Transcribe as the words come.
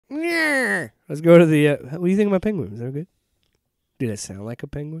Let's go to the. What do you think of my penguin? Is that good? Did it sound like a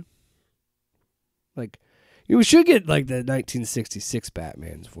penguin? Like, you should get like the 1966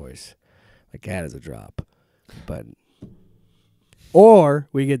 Batman's voice, like that as a drop, but. Or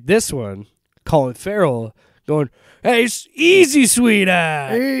we get this one, Colin Farrell going, "Hey, it's easy,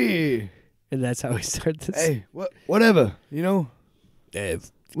 sweetheart." Hey, and that's how we start this. Hey, whatever, you know.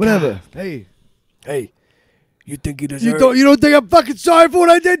 Whatever. Hey. You think you deserve? You don't think I'm fucking sorry for what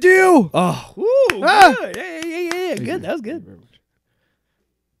I did to you? Oh, woo, good. Yeah. Good. That was good.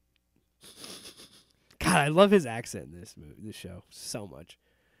 God, I love his accent in this show so much.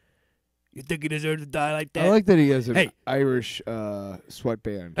 You think he deserves to die like that? I like that he has an Irish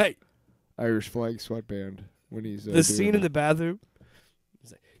sweatband. Hey. Irish flag sweatband when he's the scene in the bathroom.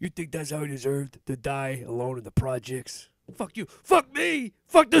 Like, you think that's how he deserved to die alone in the projects? Fuck you. Fuck me.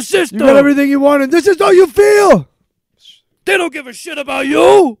 Fuck the system. You got everything you wanted. This is how you feel. They don't give a shit about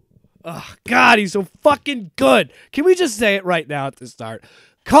you. Oh, God, he's so fucking good. Can we just say it right now at the start?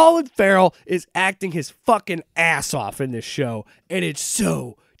 Colin Farrell is acting his fucking ass off in this show, and it's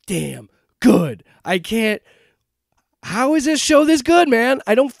so damn good. I can't. How is this show this good, man?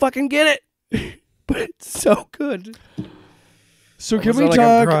 I don't fucking get it. But it's so good. So can we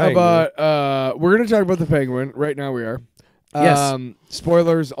talk about we're going to talk about the Penguin. Right now we are. Yes.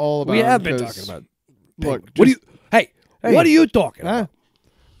 Spoilers all about. We have been talking about. Look, what are you talking about?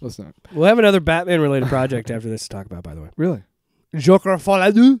 Let's not. We'll have another Batman related project after this to talk about, by the way. Really? Joker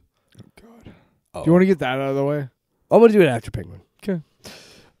Faladu. Oh God. Do you want to get that out of the way? I'm going to do it after Penguin. Okay.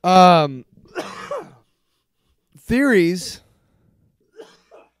 Theories.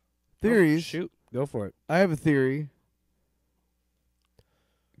 Oh, shoot. Go for it. I have a theory.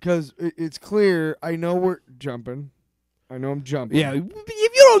 Because it's clear. I know we're jumping. I know I'm jumping. Yeah. If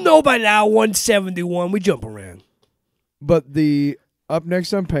you don't know by now, 171, we jump around. But the up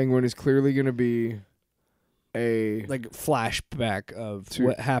next on Penguin is clearly going to be a like flashback of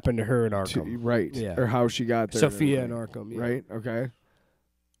what happened to her in Arkham. Right. Yeah. Or how she got there. Sophia in Arkham. Yeah. Right. Okay.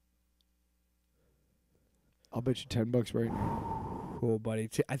 I'll bet you $10 right now. Cool, buddy.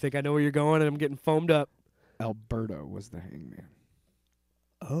 I think I know where you're going, and I'm getting foamed up. Alberto was the hangman.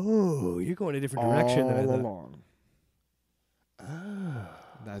 Oh, you're going a different direction than I thought. All along.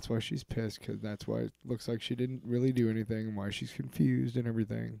 That's why she's pissed, because that's why it looks like she didn't really do anything, and why she's confused and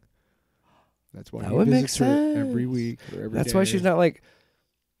everything. That's why he visits her every week or every That's day. why she's not like.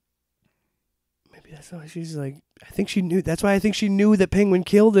 Maybe that's why she's like. I think she knew. That's why I think she knew that Penguin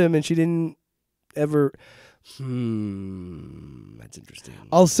killed him, and she didn't ever. That's interesting.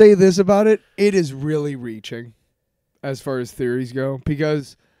 I'll say this about it: it is really reaching, as far as theories go,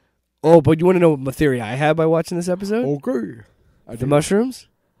 because. Oh, but you want to know what theory I had by watching this episode? Okay. The mushrooms,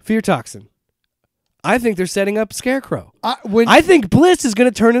 fear toxin. I think they're setting up Scarecrow. I think Bliss is going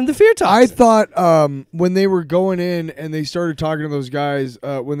to turn into fear toxin. I thought when they were going in and they started talking to those guys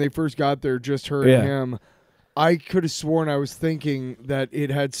when they first got there, just her and him, I could have sworn I was thinking that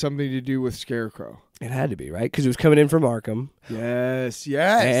it had something to do with Scarecrow. It had to be, right? Because it was coming in from Arkham. Yes.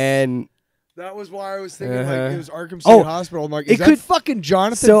 And that was why I was thinking like it was Arkham State Hospital. I'm like, is that fucking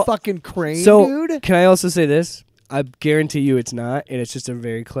Jonathan fucking Crane, dude? Can I also say this? I guarantee you it's not, and it's just a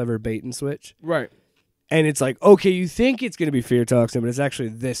very clever bait and switch. Right. And it's like, okay, you think it's going to be fear toxin, but it's actually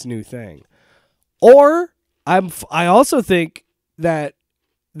this new thing. Or I also think that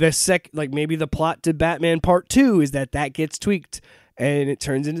maybe the plot to Batman Part 2 is that gets tweaked and it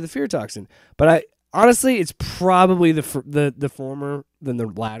turns into the fear toxin. But honestly, it's probably the former than the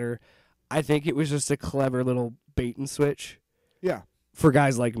latter. I think it was just a clever little bait and switch. Yeah. For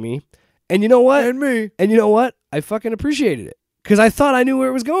guys like me. And you know what? And me. And you know what? I fucking appreciated it. Because I thought I knew where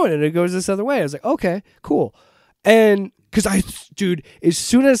it was going, and it goes this other way. I was like, okay, cool. And because dude, as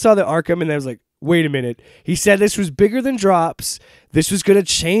soon as I saw the Arkham, and I was like, wait a minute. He said this was bigger than drops. This was going to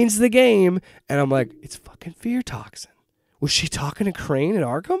change the game. And I'm like, it's fucking fear toxin. Was she talking to Crane at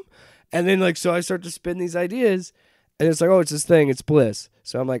Arkham? And then, so I start to spin these ideas, and it's like, oh, it's this thing. It's Bliss.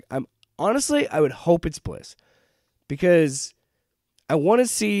 So I'm like, honestly, I would hope it's Bliss. Because I want to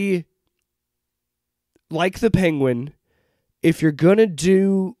see, like the Penguin, if you're going to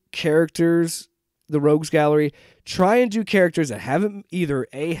do characters, the Rogues Gallery, try and do characters that haven't either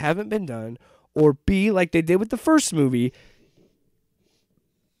A, haven't been done, or B, like they did with the first movie,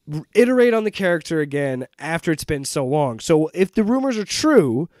 iterate on the character again after it's been so long. So if the rumors are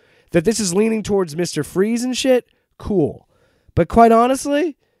true that this is leaning towards Mr. Freeze and shit, cool. But quite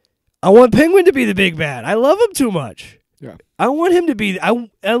honestly, I want Penguin to be the big bad. I love him too much. Yeah. I want him to be. I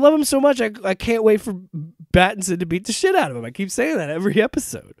love him so much. I can't wait for Pattinson to beat the shit out of him. I keep saying that every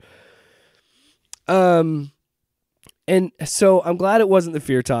episode. And And so I'm glad it wasn't the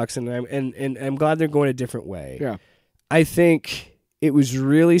fear toxin, and I'm glad they're going a different way. Yeah. I think it was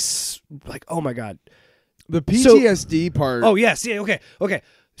really like, oh my God. The PTSD part. Oh, yes. Yeah, okay.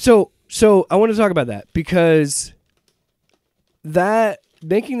 So I want to talk about that because that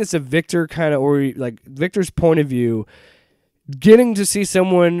making this a Victor kind of, or like Victor's point of view, getting to see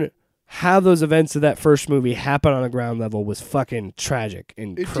someone have those events of that first movie happen on a ground level was fucking tragic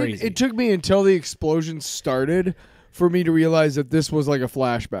and crazy. It took me until the explosion started for me to realize that this was like a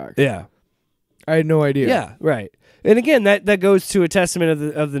flashback. Yeah. I had no idea. Yeah, right. And again, that goes to a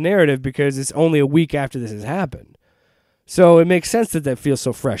testament of the narrative because it's only a week after this has happened. So it makes sense that feels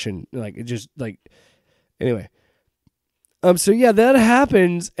so fresh and like it just like anyway. So yeah, that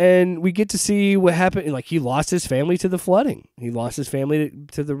happens and we get to see what happened. Like he lost his family to the flooding. He lost his family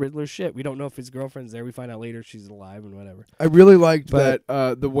to the Riddler shit. We don't know if his girlfriend's there. We find out later she's alive and whatever. I really liked that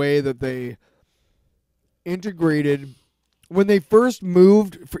the way that they integrated when they first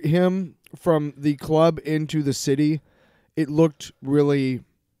moved him from the club into the city. It looked really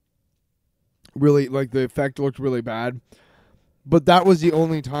like the effect looked really bad. But that was the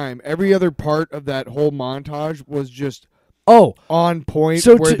only time. Every other part of that whole montage was just on point.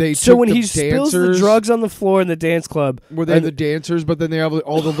 So where they so took when the he dancers, spills the drugs on the floor in the dance club, where they have the dancers, but then they have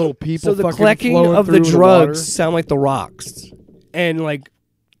all the little people. So the fucking collecting flowing of the through drugs water. sound like the rocks, and like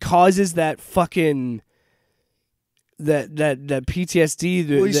causes that fucking that PTSD.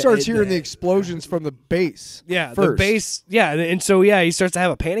 Well, he starts hearing the explosions from the bass. Yeah, first. the bass. Yeah, and so yeah, he starts to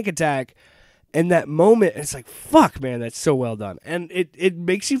have a panic attack. And that moment, it's like, fuck, man, that's so well done. And it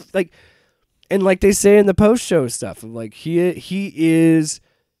makes you, like, and like they say in the post-show stuff, like, he is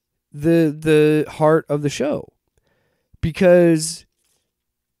the heart of the show. Because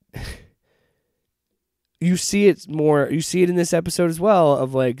you see it in this episode as well,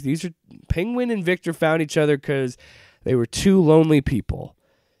 of like, these are, Penguin and Victor found each other because they were two lonely people.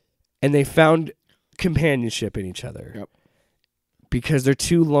 And they found companionship in each other. Yep. Because they're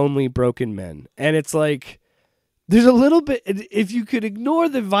two lonely, broken men. And it's like, there's a little bit, if you could ignore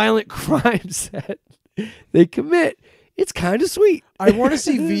the violent crimes that they commit, it's kind of sweet. I want to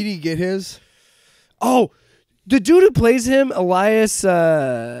see VD get his. Oh, the dude who plays him, Elias,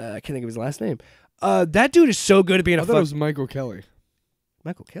 I can't think of his last name. That dude is so good at being I thought it was Michael Kelly.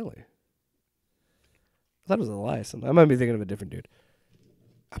 Michael Kelly? I thought it was Elias. I might be thinking of a different dude.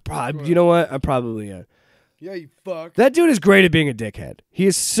 You know what? I probably... Yeah, you fuck. That dude is great at being a dickhead. He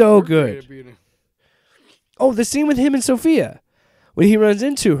is so good. Oh, the scene with him and Sophia. When he runs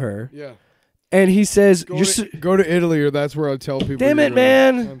into her. Yeah. And he says... Go to Italy or that's where I'll tell people. Damn it,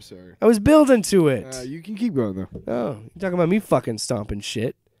 man. I'm sorry. I was building to it. You can keep going, though. Oh, you're talking about me fucking stomping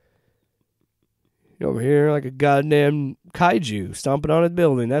shit. You're over here like a goddamn kaiju stomping on a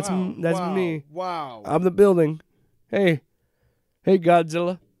building. That's me. Wow. I'm the building. Hey,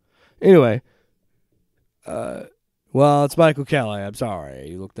 Godzilla. Anyway. Well, it's Michael Kelly. I'm sorry.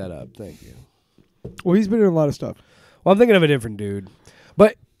 You looked that up. Thank you. Well, he's been in a lot of stuff. Well, I'm thinking of a different dude.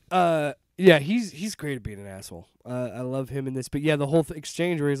 But, yeah, he's great at being an asshole. I love him in this. But, yeah, the whole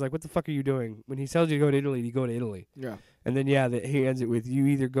exchange where he's like, what the fuck are you doing? When he tells you to go to Italy, you go to Italy. Yeah. And then, yeah, he ends it with, you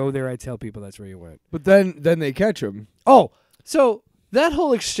either go there, I tell people that's where you went. But then they catch him. Oh, so that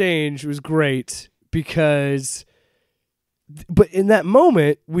whole exchange was great because... But in that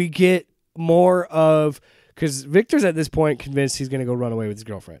moment, we get more of... Because Victor's at this point convinced he's going to go run away with his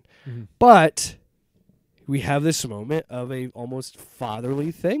girlfriend. Mm-hmm. But we have this moment of a almost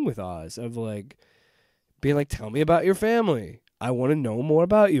fatherly thing with Oz. Of like, being like, tell me about your family. I want to know more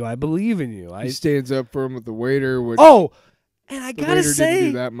about you. I believe in you. He stands up for him with the waiter. Which and I got to say...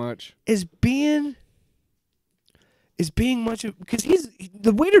 didn't do that much. Is being much of... Because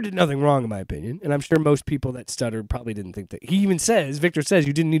the waiter did nothing wrong, in my opinion. And I'm sure most people that stuttered probably didn't think that... Victor says,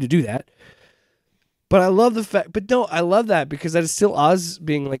 you didn't need to do that. But I love the fact, but no, I love that because that is still Oz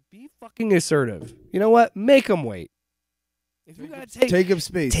being like, be fucking assertive. You know what? Make them wait. If you gotta take up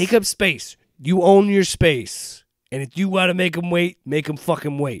space. Take up space. You own your space, and if you gotta make them wait, make them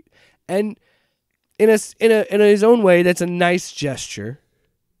fucking wait. And in his own way, that's a nice gesture.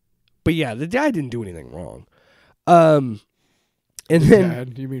 But yeah, the guy didn't do anything wrong. And then,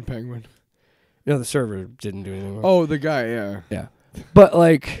 Dad, you mean Penguin? No, the server didn't do anything wrong. Oh, the guy, yeah, yeah. But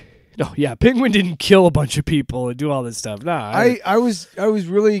like. No, yeah, Penguin didn't kill a bunch of people and do all this stuff. Nah, I was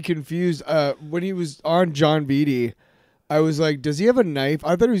really confused when he was on John Beatty. I was like, does he have a knife?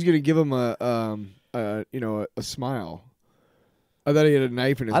 I thought he was going to give him a smile. I thought he had a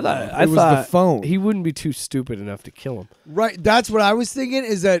knife in his mouth. It was the phone. He wouldn't be too stupid enough to kill him. Right, that's what I was thinking.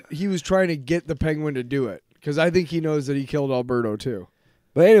 Is that he was trying to get the Penguin to do it because I think he knows that he killed Alberto too.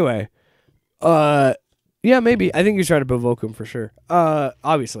 But anyway, Yeah, maybe. I think he was trying to provoke him for sure.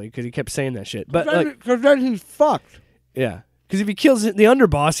 Obviously, because he kept saying that shit. But because then he's fucked. yeah, because if he kills the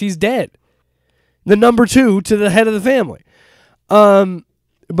underboss, he's dead. The number 2 to the head of the family. That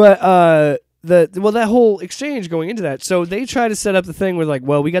whole exchange going into that. So they try to set up the thing with like,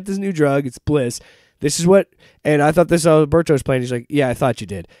 well, we got this new drug. It's bliss. This is what, and I thought this was Alberto's plan. He's like, yeah, I thought you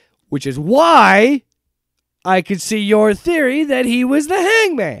did, which is why I could see your theory that he was the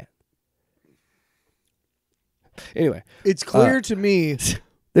hangman. Anyway, it's clear to me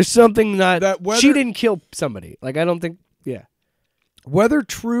there's something that whether, she didn't kill somebody. Like, I don't think, yeah. Whether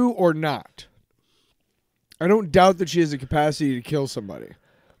true or not, I don't doubt that she has the capacity to kill somebody.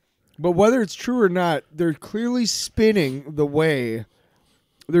 But whether it's true or not, they're clearly spinning the way.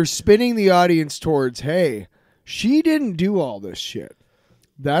 They're spinning the audience towards, hey, she didn't do all this shit.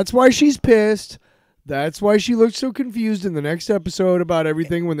 That's why she's pissed. That's why she looked so confused in the next episode about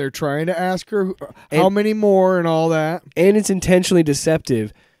everything when they're trying to ask her how many more and all that. And it's intentionally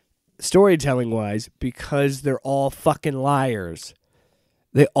deceptive, storytelling-wise, because they're all fucking liars.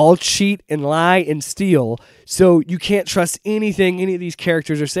 They all cheat and lie and steal, so you can't trust anything any of these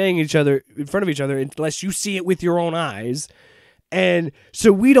characters are saying in front of each other unless you see it with your own eyes. And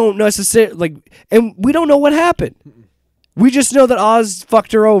so we don't necessarily and we don't know what happened. We just know that Oz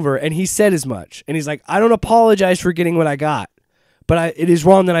fucked her over, and he said as much. And he's like, I don't apologize for getting what I got, but it is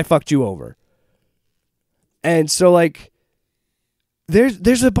wrong that I fucked you over. And so, like,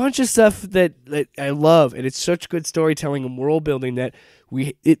 there's a bunch of stuff that I love, and it's such good storytelling and world building that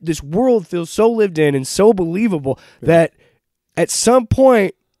this world feels so lived in and so believable that at some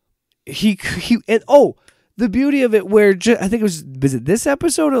point the beauty of it where I think was it this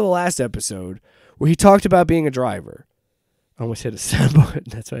episode or the last episode where he talked about being a driver. I almost hit a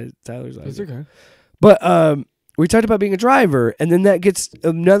soundboard. That's why Tyler's like, it's okay. But we talked about being a driver, and then that gets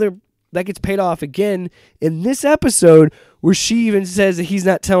paid off again in this episode where she even says that he's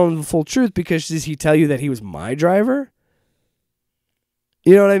not telling the full truth because does he tell you that he was my driver?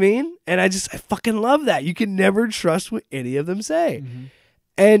 You know what I mean? And I fucking love that. You can never trust what any of them say. Mm-hmm.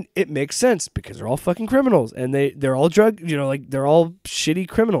 And it makes sense because they're all fucking criminals and they're all they're all shitty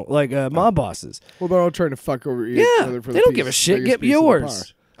criminal, mob bosses. Well, they're all trying to fuck over each other for they don't give a shit. Get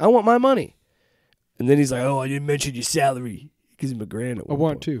yours. I want my money. And then he's like, oh, I didn't mention your salary. He gives him a grand. I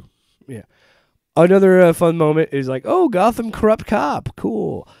want to. Yeah. Another fun moment is like, oh, Gotham corrupt cop.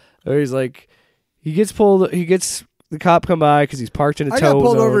 Cool. Or he's like, he gets the cop come by because he's parked in a tow zone. I got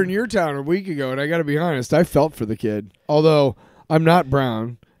pulled over in your town a week ago, and I got to be honest, I felt for the kid. Although I'm not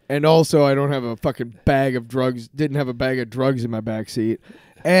brown, and also I don't have a fucking bag of drugs. Didn't have a bag of drugs in my backseat,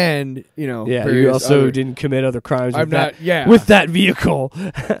 and you also didn't commit other crimes. With that vehicle.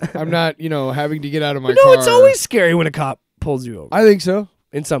 I'm not having to get out of my car. No, it's always scary when a cop pulls you over. I think so,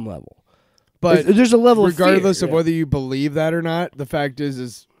 in some level. But there's a level regardless of whether you believe that or not, the fact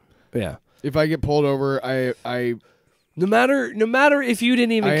is if I get pulled over, I no matter if you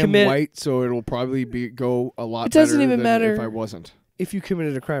didn't even commit. I am white, so it'll probably go a lot. It doesn't better even than matter if I wasn't. If you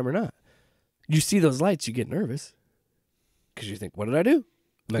committed a crime or not. You see those lights, you get nervous because you think, "What did I do?"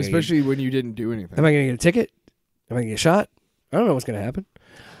 Especially when you didn't do anything. Am I going to get a ticket? Am I going to get shot? I don't know what's going to happen.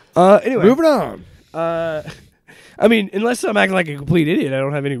 Anyway, moving on. I mean, unless I'm acting like a complete idiot, I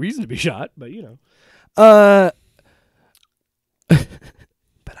don't have any reason to be shot. But but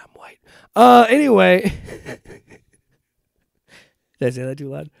I'm white. Anyway. Did I say that too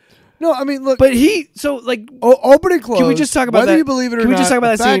loud? No, I mean, look. But open and close. Can we just talk about whether that? You believe it or not? Can we just talk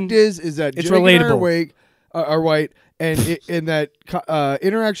about the that fact scene? is that it's Jake relatable. Are white, and in that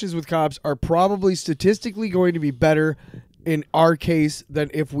interactions with cops are probably statistically going to be better in our case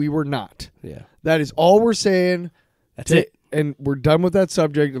than if we were not. Yeah, that is all we're saying. That's it. And we're done with that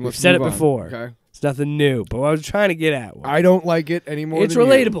subject. And We've said it on, before. Okay, it's nothing new. But what I was trying to get at. I don't like it anymore. It's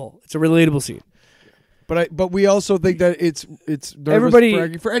relatable. It's a relatable scene. But we also think that it's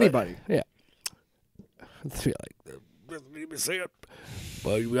everybody for anybody. Yeah. I feel like doesn't even say it,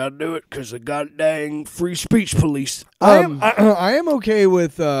 but you gotta do it because the goddamn free speech police. I am okay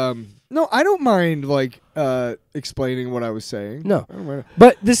with. No, I don't mind explaining what I was saying. No,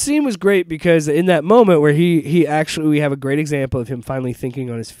 but the scene was great because in that moment where we have a great example of him finally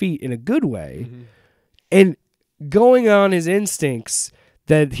thinking on his feet in a good way, and going on his instincts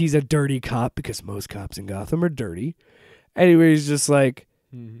that he's a dirty cop because most cops in Gotham are dirty. Anyway, he's just like,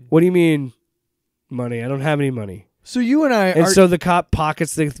 what do you mean? Money. I don't have any money. So you and I so the cop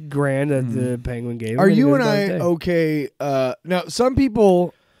pockets the grand that the Penguin gave him. Are you and I okay? Now, some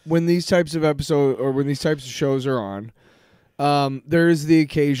people, when these types of episodes or when these types of shows are on, there's the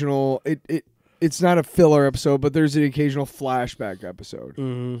occasional. It's not a filler episode, but there's an occasional flashback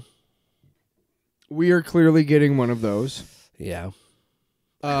episode. we are clearly getting one of those. Yeah.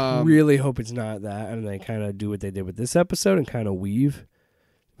 Really hope it's not that, and they kind of do what they did with this episode and kind of weave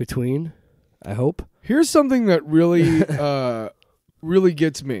between. I hope. Here's something that really, really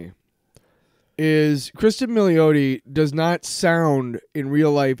gets me. Is Kristen Milioti does not sound in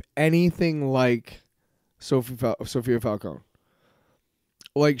real life anything like Sophia Falcone.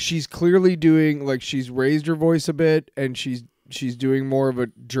 Like she's clearly doing, like she's raised her voice a bit, and she's doing more of a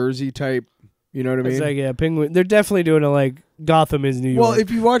Jersey type. You know what I mean? It's like, yeah, Penguin. They're definitely doing it like Gotham is New York. Well,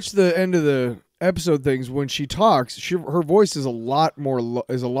 if you watch the end of the episode things, when she talks, her voice is a lot more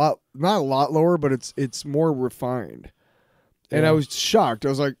not a lot lower, but it's more refined. And I was shocked. I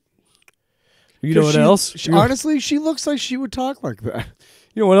was like, you know what else? Honestly, she looks like she would talk like that.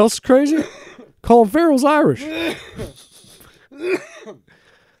 You know what else is crazy? Colin Farrell's Irish.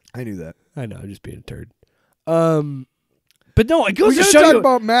 I knew that. I know, I'm just being a turd. But no, it goes to show talk you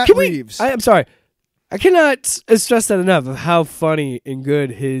about Matt Reeves. I'm sorry. I cannot stress that enough of how funny and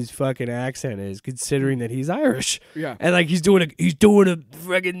good his fucking accent is, considering that he's Irish. Yeah, and like he's doing a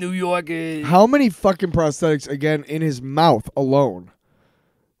freaking New York. How many fucking prosthetics again in his mouth alone?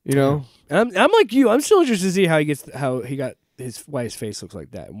 You know, I'm like you. I'm still interested to see why his face looks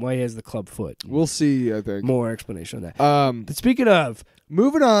like that and why he has the club foot. We'll see. I think more explanation on that. But speaking of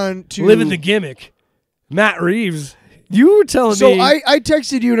moving on to living the gimmick, Matt Reeves. You were telling me. So I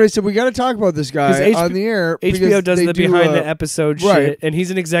texted you and I said we got to talk about this guy on the air. HBO does the behind the episode shit, and he's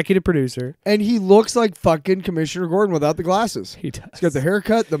an executive producer. And he looks like fucking Commissioner Gordon without the glasses. He does. He's got the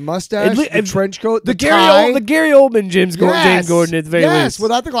haircut, the mustache, the trench coat, the tie. The Gary Oldman James Gordon at the very least.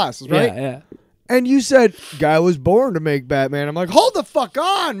 Without the glasses, right? Yeah. And you said guy was born to make Batman. I'm like, hold the fuck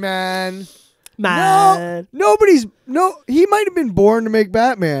on, man. Man. No, he might have been born to make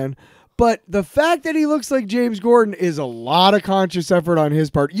Batman. But the fact that he looks like James Gordon is a lot of conscious effort on his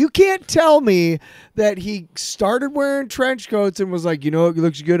part. You can't tell me that he started wearing trench coats and was like, you know what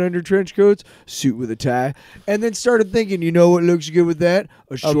looks good under trench coats? Suit with a tie. And then started thinking, you know what looks good with that?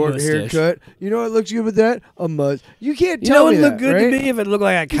 A short haircut. You know what looks good with that? A mustache. You can't tell me that, look good to me if it looked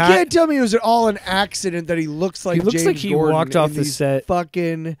like a cat. You can't tell me it was all an accident that he looks like James Gordon. He looks like he walked off the set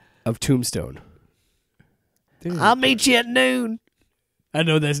fucking of Tombstone. Dude. I'll meet you at noon. I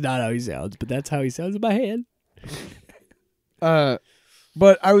know that's not how he sounds, but that's how he sounds in my head.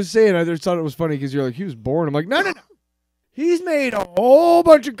 But I was saying, I just thought it was funny because you're like, he was born. I'm like, no. He's made a whole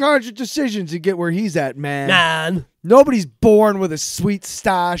bunch of conscious decisions to get where he's at, man. Nobody's born with a sweet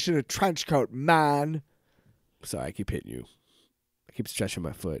stash and a trench coat, man. Sorry, I keep hitting you. I keep stretching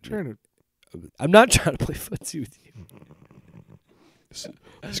my foot. I'm not trying to play footsie with you.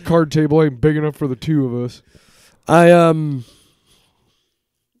 This card table ain't big enough for the two of us.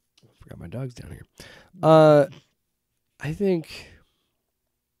 Got my dogs down here. I think,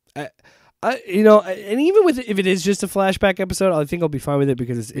 and even with if it is just a flashback episode, I think I'll be fine with it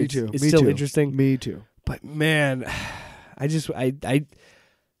because it's still interesting. Me too. But man, I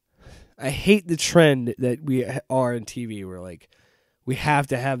hate the trend that we are in TV where like we have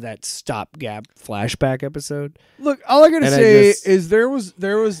to have that stopgap flashback episode. Look, all I gotta say is there was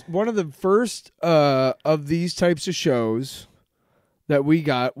one of the first of these types of shows that we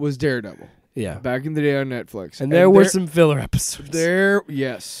got was Daredevil. Yeah. Back in the day on Netflix. And there were some filler episodes.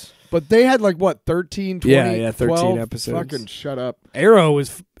 Yes. But they had like, what, 13, 20, 13 12? episodes. Fucking shut up. Arrow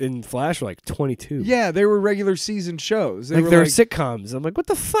was in Flash for like 22. Yeah, they were regular season shows. They were sitcoms. I'm like, what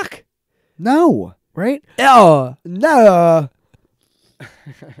the fuck? No. Right? Oh. No.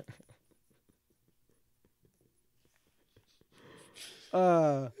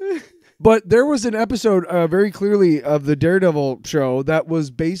 But there was an episode very clearly of the Daredevil show that was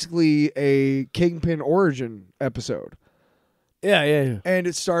basically a Kingpin origin episode. Yeah. And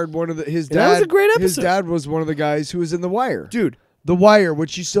it starred his dad. That was a great episode. His dad was one of the guys who was in The Wire. Dude. The Wire,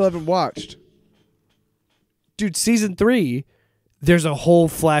 which you still haven't watched. Dude, season 3, there's a whole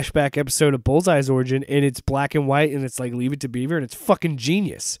flashback episode of Bullseye's origin, and it's black and white, and it's like Leave It to Beaver, and it's fucking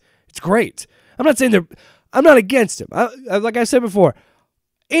genius. It's great. I'm not saying I'm not against him. Like I said before,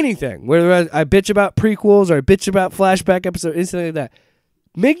 anything, whether I bitch about prequels or I bitch about flashback episodes, anything like that.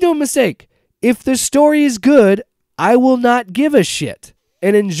 Make no mistake, if the story is good, I will not give a shit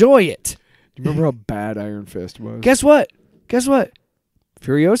and enjoy it. Do you remember how bad Iron Fist was? Guess what?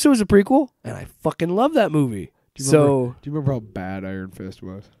 Furiosa was a prequel, and I fucking love that movie. Do you remember how bad Iron Fist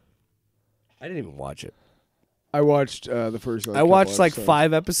was? I didn't even watch it. I watched the first. I watched like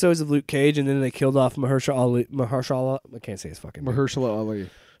 5 episodes of Luke Cage, and then they killed off Mahershala. I can't say his fucking name. Mahershala Ali.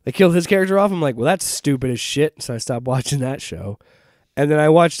 They killed his character off. I'm like, well, that's stupid as shit. So I stopped watching that show. And then I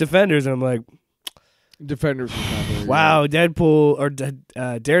watched Defenders, and I'm like, Defenders was not very Wow, Deadpool or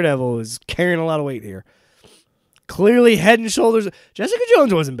Daredevil is carrying a lot of weight here. Clearly, Head and Shoulders. Jessica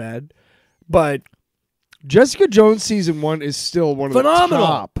Jones wasn't bad, but good. Jessica Jones season 1 is still one of phenomenal. the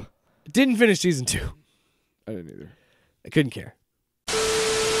top. Didn't finish season 2. I didn't either. I couldn't care.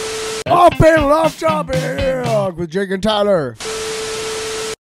 Off panel, off topic with Jake and Tyler.